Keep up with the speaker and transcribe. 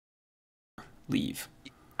leave?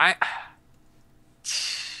 I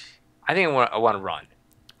think I want to run.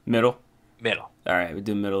 Middle? Middle. All right, we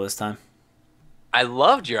do middle this time. I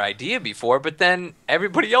loved your idea before, but then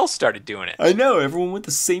everybody else started doing it. I know, everyone went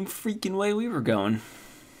the same freaking way we were going.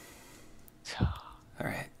 All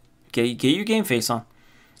right. Get your game face on.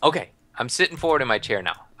 Okay, I'm sitting forward in my chair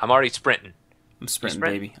now. I'm already sprinting. I'm sprinting,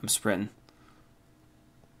 baby. I'm sprinting.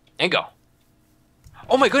 And go.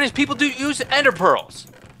 Oh my goodness, people do use ender pearls.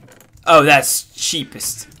 Oh, that's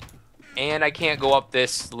cheapest. And I can't go up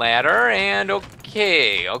this ladder, and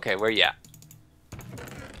okay, where you at?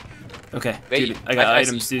 Okay, Wait, dude, I got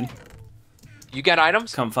items, dude. You got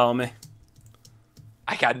items? Come follow me.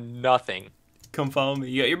 I got nothing. Come follow me.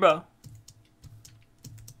 You got your bow.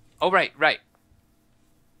 Oh, right.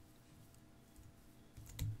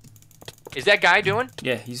 Is that guy doing?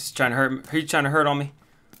 Yeah, he's trying to hurt. He's trying to hurt on me.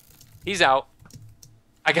 He's out.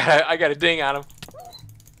 I got a ding on him.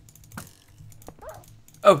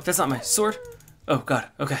 Oh, that's not my sword. Oh God.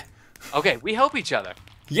 Okay. Okay, we help each other.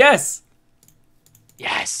 Yes.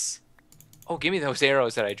 Yes. Oh, give me those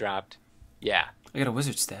arrows that I dropped. Yeah. I got a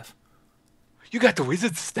wizard staff. You got the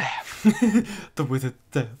wizard staff. The wizard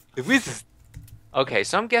staff. The wizard. Okay,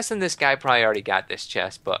 so I'm guessing this guy probably already got this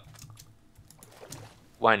chest, but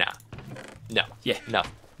why not? No. Yeah. No.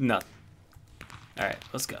 Nothing. All right,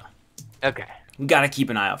 let's go. Okay. We gotta keep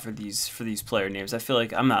an eye out for these player names. I feel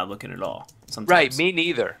like I'm not looking at all sometimes. Right, me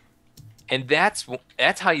neither. And that's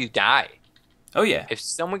how you die. Oh yeah. If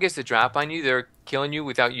someone gets a drop on you, they're killing you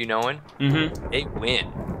without you knowing. Mm-hmm. They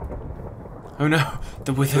win. Oh no,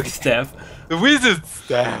 the wizard staff. The wizard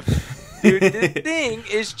staff. Dude, this thing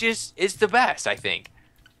is it's the best, I think.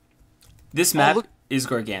 This map is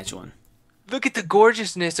gargantuan. Look at the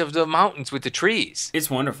gorgeousness of the mountains with the trees. It's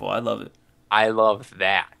wonderful. I love it. I love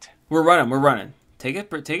that. We're running. Take a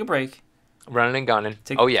break. Running and gunning.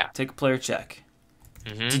 Take a player check.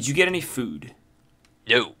 Mm-hmm. Did you get any food?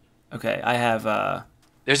 No. Okay, I have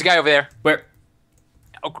There's a guy over there. Where?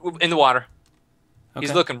 Oh, in the water. Okay.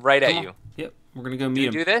 He's looking right at you. Yep, we're gonna go meet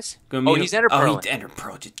him. Do this? Go meet him. He's ender pearl. Oh, he ender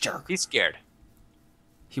pearl, you jerk. He's scared.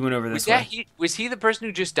 He went over this way. Was he the person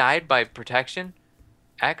who just died by protection?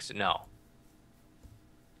 X? No.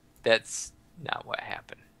 That's not what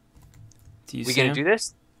happened. Do you we see gonna him? do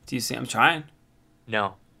this? Do you see him? I'm trying.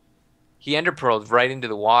 No. He ender pearled right into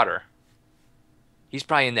the water. He's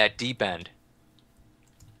probably in that deep end.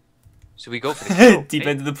 So we go for the kill. Deep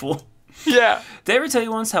end of the pool. Yeah. Did I ever tell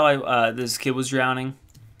you once how this kid was drowning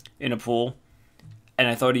in a pool, and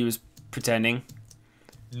I thought he was pretending?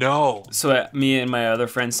 No. So me and my other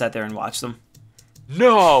friends sat there and watched them.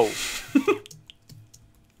 No.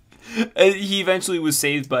 He eventually was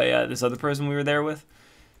saved by this other person we were there with.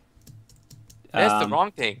 That's the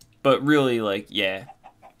wrong thing. But really, like, yeah,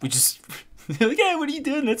 we just like, yeah, what are you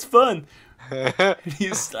doing? That's fun.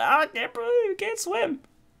 He's I can't swim.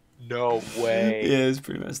 No way. Yeah, it's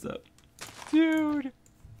pretty messed up. Dude.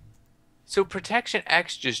 So Protection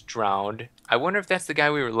X just drowned. I wonder if that's the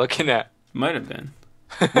guy we were looking at. Might have been.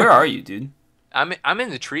 Where are you, dude? I'm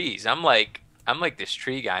in the trees. I'm like this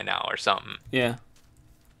tree guy now or something. Yeah.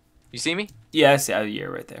 You see me? Yeah, I see. Oh, yeah,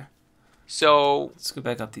 right there. So let's go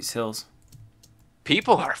back up these hills.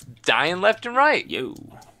 People are dying left and right. Yo,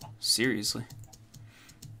 seriously.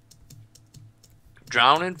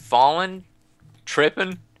 Drowning, falling,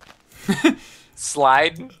 tripping,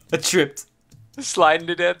 sliding. I tripped. Sliding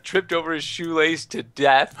to death, tripped over his shoelace to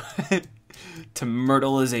death. To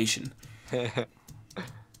myrtleization. I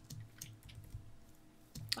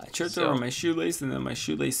tripped over my shoelace and then my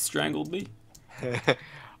shoelace strangled me.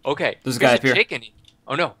 Okay. There's a guy up here. Chicken.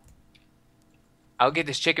 Oh no. I'll get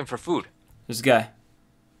this chicken for food. There's a guy.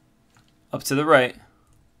 Up to the right.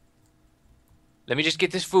 Let me just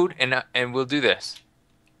get this food and we'll do this.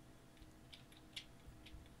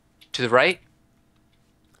 To the right?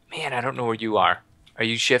 Man, I don't know where you are. Are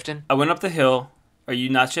you shifting? I went up the hill. Are you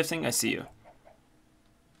not shifting? I see you.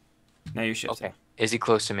 Now you're shifting. Okay. Is he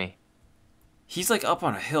close to me? He's like up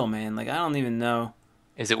on a hill, man. Like I don't even know.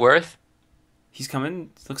 Is it worth? He's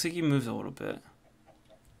coming. Looks like he moves a little bit.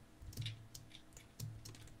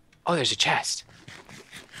 Oh, there's a chest.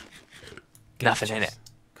 Nothing in it.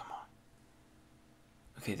 Come on.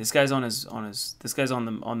 Okay, this guy's on his. This guy's on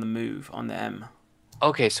the move on the M.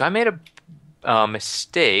 Okay, so I made a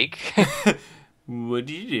mistake. What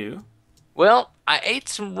did you do? Well, I ate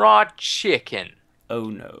some raw chicken. Oh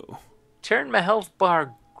no. Turned my health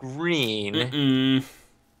bar green. Mm-mm.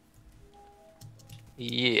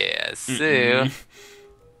 Yeah, so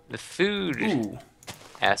the food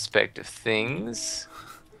aspect of things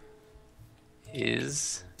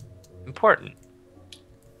is important.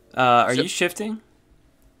 Are you shifting?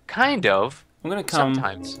 Kind of. I'm gonna come.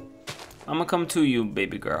 Sometimes. I'm gonna come to you,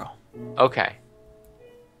 baby girl. Okay.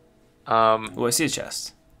 Oh, I see a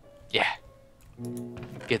chest. Yeah.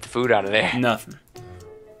 Get the food out of there. Nothing.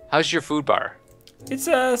 How's your food bar? It's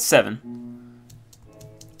 7.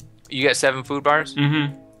 You got 7 food bars?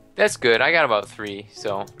 Mm-hmm. That's good. I got about 3,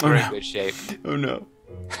 so we're in good shape. Oh no.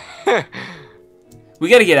 We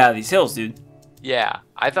gotta get out of these hills, dude. Yeah,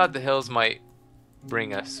 I thought the hills might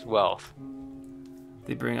bring us wealth.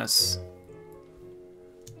 They bring us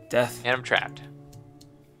death. And I'm trapped.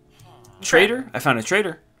 Traitor? I found a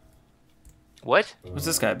traitor. What? What's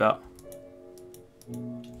this guy about?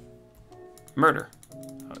 Murder.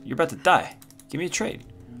 Oh, you're about to die. Give me a trade.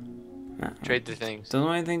 Trade the things. Doesn't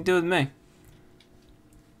want anything to do with me.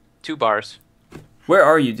 2 bars. Where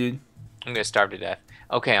are you, dude? I'm gonna starve to death.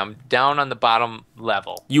 Okay, I'm down on the bottom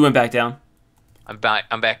level. You went back down? I'm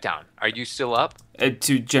back down. Are you still up?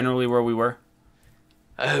 To generally where we were?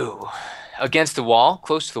 Oh, against the wall,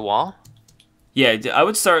 close to the wall. Yeah, I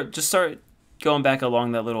would start going back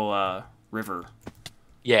along that little river.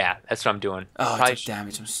 Yeah, that's what I'm doing. Oh, I took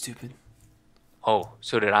damage. I'm stupid. Oh,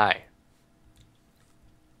 so did I.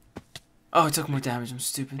 Oh, I took more damage. I'm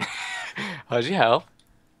stupid. How's your health?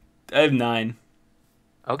 I have 9.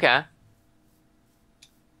 Okay.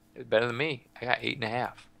 It's better than me. I got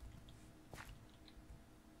 8.5.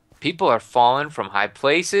 People are falling from high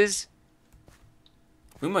places.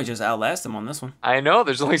 We might just outlast them on this one. I know.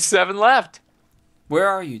 There's only 7 left. Where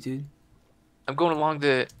are you, dude? I'm going along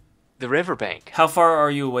the riverbank. How far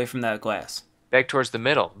are you away from that glass? Back towards the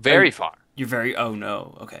middle. Very far. You're very... Oh,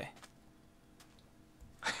 no. Okay.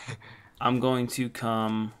 I'm going to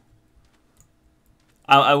come...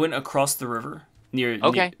 I went across the river.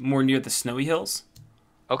 More near the snowy hills.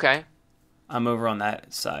 Okay. I'm over on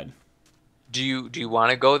that side. Do you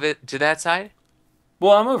want to go to that side?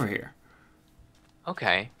 Well, I'm over here.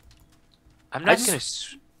 Okay. I'm not gonna.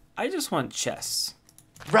 I just want chests.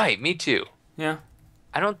 Right, me too. Yeah.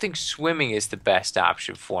 I don't think swimming is the best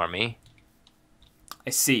option for me. I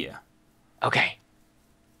see ya. Okay.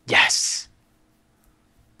 Yes.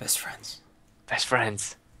 Best friends. Best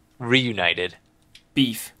friends. Reunited.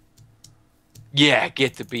 Beef. Yeah,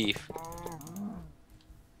 get the beef.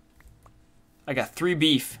 I got 3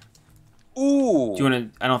 beef. Ooh. Do you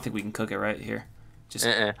want to... I don't think we can cook it right here. Just...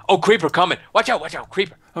 Oh, creeper coming. Watch out,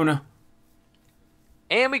 creeper. Oh, no.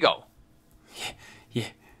 And we go. Yeah.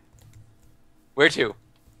 Where to?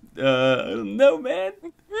 I don't know, man.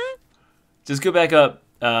 Just go back up.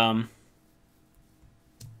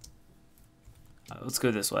 Let's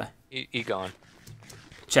go this way. You gone.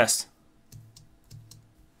 Chest.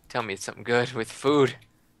 Tell me it's something good with food.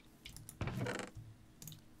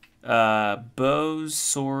 Bows,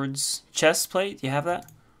 swords, chest plate. You have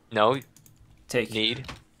that? No. Take. Need.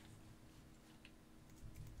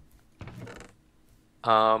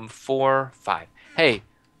 4, 5. Hey,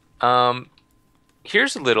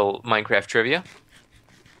 here's a little Minecraft trivia.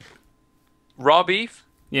 Raw beef,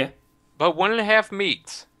 Yeah. about 1.5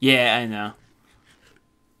 meats. Yeah, I know.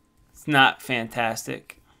 It's not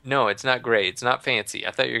fantastic. No, it's not great. It's not fancy.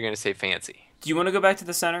 I thought you were going to say fancy. Do you want to go back to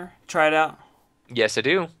the center? Try it out? Yes, I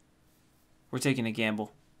do. We're taking a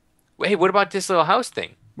gamble. Wait, what about this little house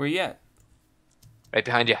thing? Where you at? Right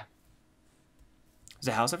behind you. Is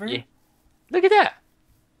a house over here? Yeah. Look at that.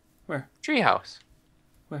 Where? Treehouse.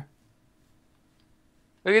 Where?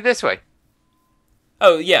 Look at this way.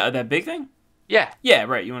 Oh, yeah, that big thing? Yeah. Yeah,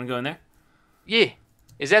 right. You want to go in there? Yeah.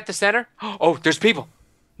 Is that the center? Oh, there's people.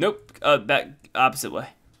 Nope. Back opposite way.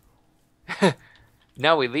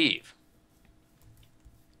 Now we leave.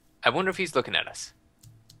 I wonder if he's looking at us.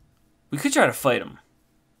 We could try to fight him.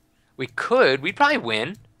 We could. We'd probably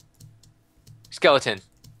win. Skeleton.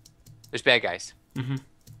 There's bad guys. Mm-hmm.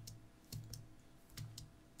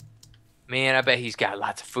 Man, I bet he's got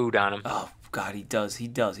lots of food on him. Oh, God, he does. He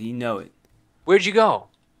does. He know it. Where'd you go?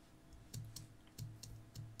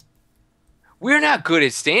 We're not good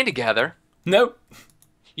at staying together. Nope.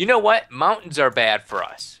 You know what? Mountains are bad for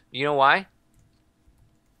us. You know why?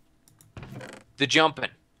 The jumping.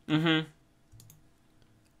 Mm-hmm.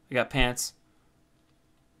 I got pants.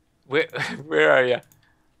 Where are you?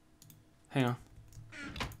 Hang on.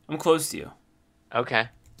 I'm close to you. Okay.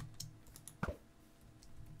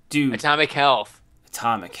 Dude. Atomic health.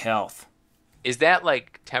 Atomic health. Is that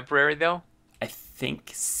like temporary though? I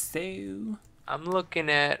think so. I'm looking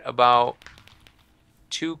at about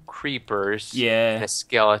 2 creepers. Yeah. And a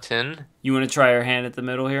skeleton. You want to try our hand at the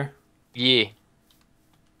middle here? Yeah.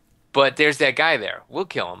 But there's that guy there. We'll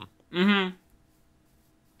kill him. Mm-hmm.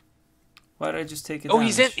 Why did I just take it? Oh,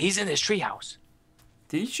 he's in this treehouse.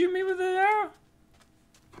 Did he shoot me with an arrow?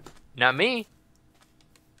 Not me.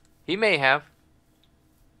 He may have.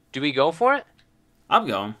 Do we go for it? I'm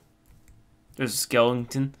going. There's a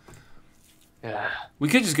skeleton. We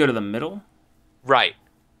could just go to the middle. Right.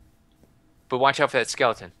 But watch out for that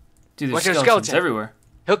skeleton. Dude, there's Watch out, skeletons skeleton. everywhere.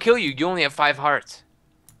 He'll kill you. You only have 5 hearts.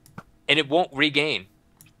 And it won't regain.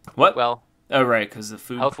 What? Well, oh, right, because the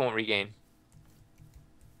food. health won't regain.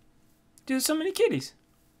 Dude, there's so many kitties.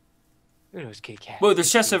 Look at those kitty cats. Whoa,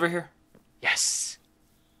 there's chests over here. Yes.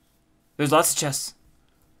 There's lots of chests.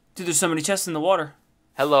 Dude, there's so many chests in the water.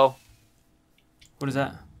 Hello. What is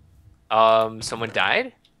that? Someone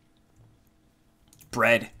died?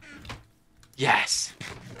 Bread. Yes.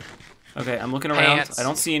 Okay, I'm looking around. Pants. I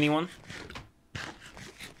don't see anyone.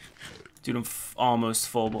 Dude, I'm almost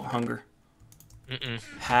full of hunger.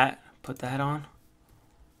 Hat. Put that on.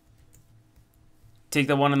 Take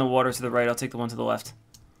the one in the water to the right. I'll take the one to the left.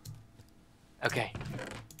 Okay.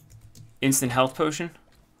 Instant health potion.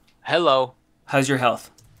 Hello. How's your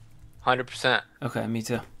health? 100%. Okay, me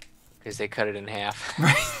too. Because they cut it in half.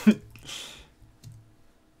 Right.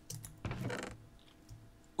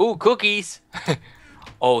 Ooh, cookies.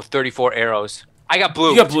 Oh, 34 arrows. I got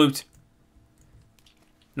blooped. You got blooped.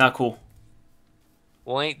 Not cool.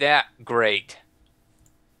 Well, ain't that great?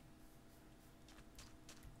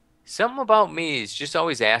 Something about me is just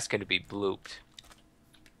always asking to be blooped.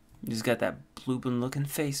 You just got that blooping looking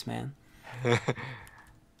face, man. You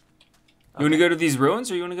want to go to these ruins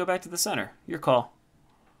or you want to go back to the center? Your call.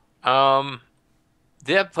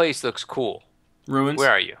 That place looks cool. Ruins? Where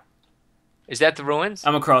are you? Is that the ruins?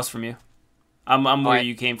 I'm across from you. I'm where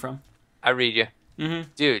you came from. I read you.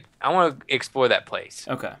 Mm-hmm. Dude, I want to explore that place.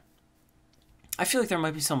 Okay. I feel like there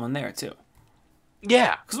might be someone there, too.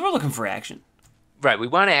 Yeah. Because we're looking for action. Right, we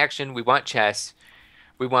want action, we want chess,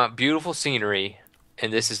 we want beautiful scenery,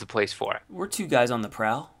 and this is the place for it. We're 2 guys on the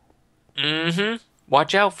prowl. Mm-hmm.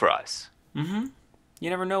 Watch out for us. Mm-hmm. You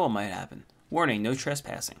never know what might happen. Warning, no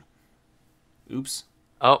trespassing. Oops.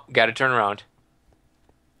 Oh, gotta turn around.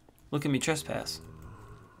 Look at me trespass.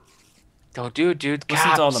 Don't do it, dude. Cops.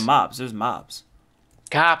 Listen to all the mobs. There's mobs.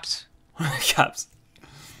 Cops. Cops.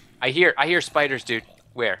 I hear spiders, dude.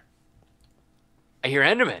 Where? I hear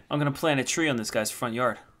Enderman. I'm going to plant a tree on this guy's front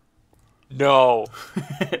yard. No.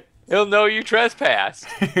 He'll know you trespassed.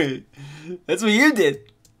 That's what you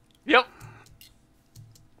did. Yep.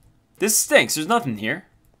 This stinks. There's nothing here.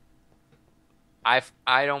 I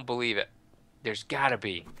don't believe it. There's gotta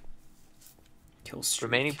be. Kill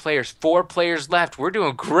streak. Remaining players. 4 players left. We're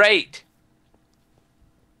doing great.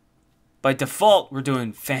 By default, we're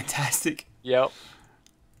doing fantastic. Yep.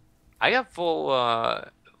 I got full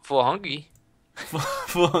hunky.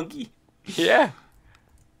 Full hunky. Yeah.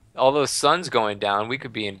 Although sun's going down, we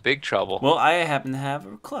could be in big trouble. Well, I happen to have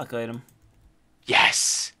a clock item.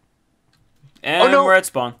 Yes. And Oh, no. we're at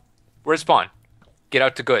spawn. We're at spawn. Get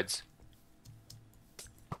out to goods.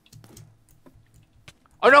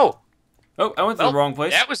 Oh no! Oh, I went to the wrong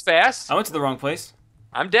place. That was fast. I went to the wrong place.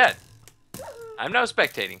 I'm dead. I'm now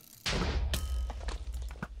spectating.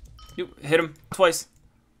 You hit him twice.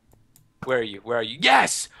 Where are you? Where are you?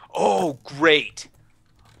 Yes! Oh, great.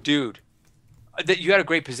 Dude. You got a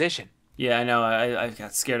great position. Yeah, I know. I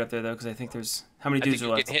got scared up there, though, because I think there's... How many I dudes think are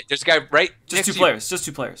you left? get hit. There's a guy right Just next 2 to players. Just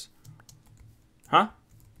 2 players. Huh?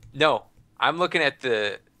 You. No. I'm looking at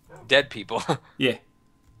the dead people. Yeah.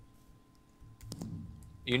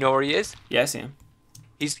 You know where he is? Yeah, I see him.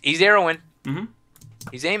 He's arrowing. Mm-hmm.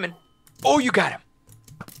 He's aiming. Oh, you got him.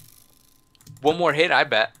 One more hit, I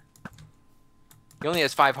bet. He only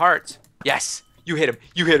has 5 hearts. Yes. You hit him.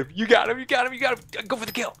 You hit him. You got him. You got him. You got him. Go for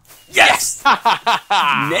the kill. Yes!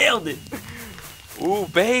 Nailed it. Ooh,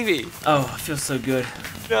 baby. Oh, it feels so good.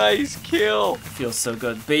 Nice kill. Feels so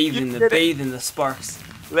good. Bathe in You did it. the sparks.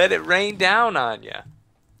 Let it rain down on you.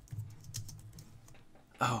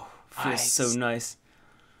 Oh, feels Nice. so nice.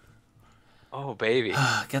 Oh, baby.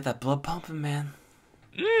 Got that blood pumping, man.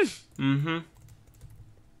 Mm. Mm-hmm.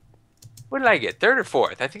 What did I get? 3rd or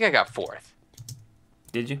 4th? I think I got 4th.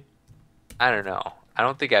 Did you? I don't know. I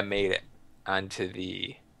don't think I made it onto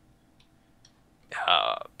the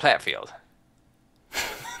plat field.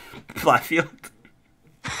 Blackfield.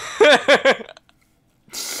 I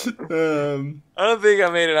don't think I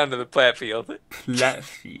made it onto the plat field.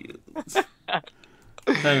 Blackfield.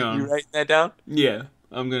 Hang on. You writing that down? Yeah,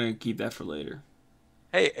 I'm gonna keep that for later.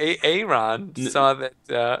 Hey, Aaron saw that.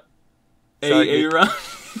 Hey, Aaron.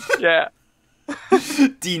 Yeah.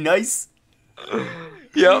 D nice.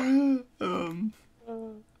 Yep.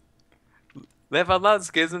 Laugh out loud,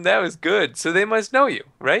 Schism. That was good. So they must know you,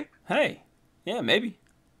 right? Hey. Yeah, maybe.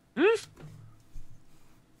 Hmm?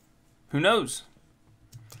 Who knows?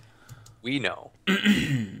 We know.